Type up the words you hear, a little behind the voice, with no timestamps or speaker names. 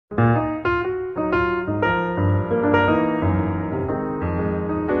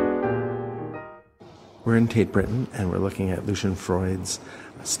We're in Tate Britain, and we're looking at Lucian Freud's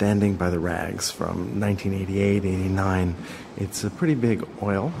Standing by the Rags from 1988-89. It's a pretty big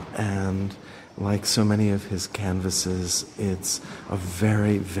oil, and like so many of his canvases, it's a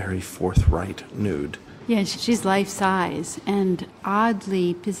very, very forthright nude. Yeah, she's life-size and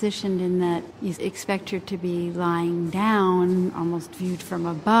oddly positioned in that you expect her to be lying down, almost viewed from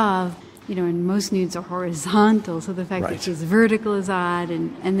above. You know, and most nudes are horizontal, so the fact that she's vertical is odd,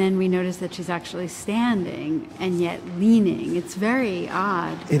 and then we notice that she's actually standing and yet leaning. It's very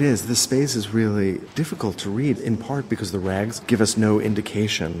odd. It is. The space is really difficult to read, in part because the rags give us no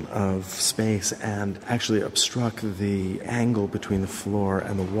indication of space and actually obstruct the angle between the floor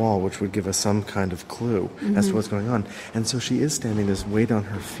and the wall, which would give us some kind of clue as to what's going on. And so she is standing, there's weight on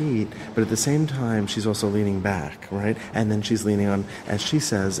her feet, but at the same time, she's also leaning back, right? And then she's leaning on, as she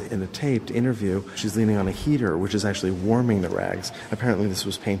says in a taped interview, she's leaning on a heater, which is actually warming the rags. Apparently this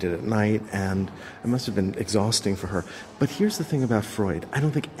was painted at night, and it must have been exhausting for her. But here's the thing about Freud. I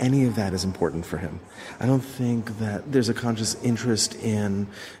don't think any of that is important for him. I don't think that there's a conscious interest in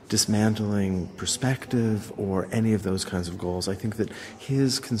dismantling perspective or any of those kinds of goals. I think that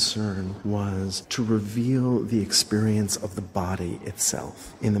his concern was to reveal the experience of the body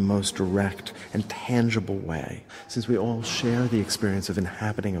itself in the most direct and tangible way. Since we all share the experience of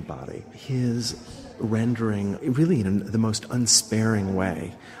inhabiting a body, his rendering, really in the most unsparing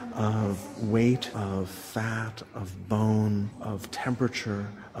way, of weight, of fat, of bone, of temperature,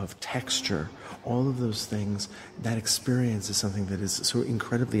 of texture, all of those things, that experience is something that is so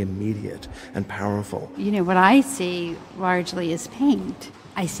incredibly immediate and powerful. You know, what I see largely is paint.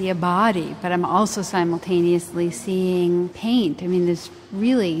 I see a body, but I'm also simultaneously seeing paint. I mean, there's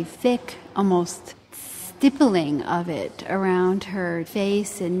really thick, almost stippling of it around her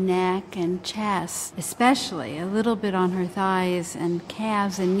face and neck and chest, especially a little bit on her thighs and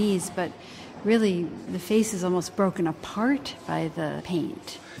calves and knees, but really the face is almost broken apart by the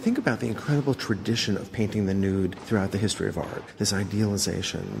paint. Think about the incredible tradition of painting the nude throughout the history of art, this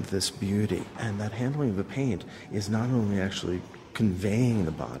idealization, this beauty, and that handling of the paint is not only actually conveying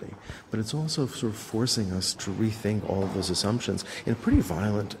the body, but it's also sort of forcing us to rethink all of those assumptions in a pretty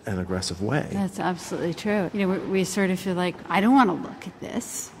violent and aggressive way. That's absolutely true. You know, we sort of feel like, I don't want to look at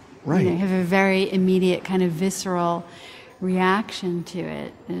this. Right. You know, have a very immediate kind of visceral reaction to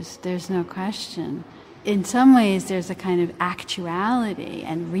it. There's no question. In some ways, there's a kind of actuality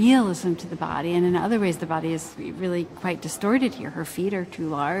and realism to the body, and in other ways, the body is really quite distorted here. Her feet are too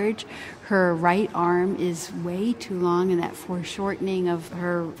large, her right arm is way too long, and that foreshortening of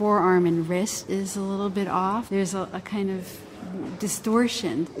her forearm and wrist is a little bit off. There's a kind of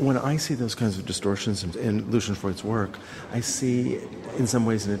distortion. When I see those kinds of distortions in Lucian Freud's work, I see in some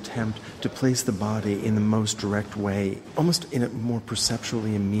ways an attempt to place the body in the most direct way, almost in a more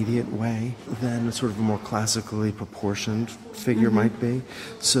perceptually immediate way than sort of a more classically proportioned figure might be,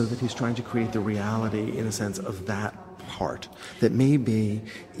 so that he's trying to create the reality, in a sense, of that part that may be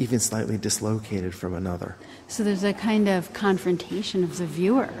even slightly dislocated from another. So there's a kind of confrontation of the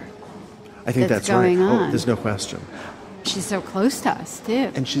viewer. I think that's going right. on. Oh, there's no question. She's so close to us,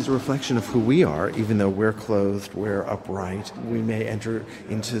 too. And she's a reflection of who we are, even though we're clothed, we're upright. We may enter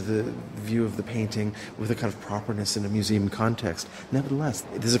into the view of the painting with a kind of properness in a museum context. Nevertheless,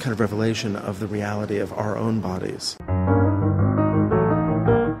 there's a kind of revelation of the reality of our own bodies.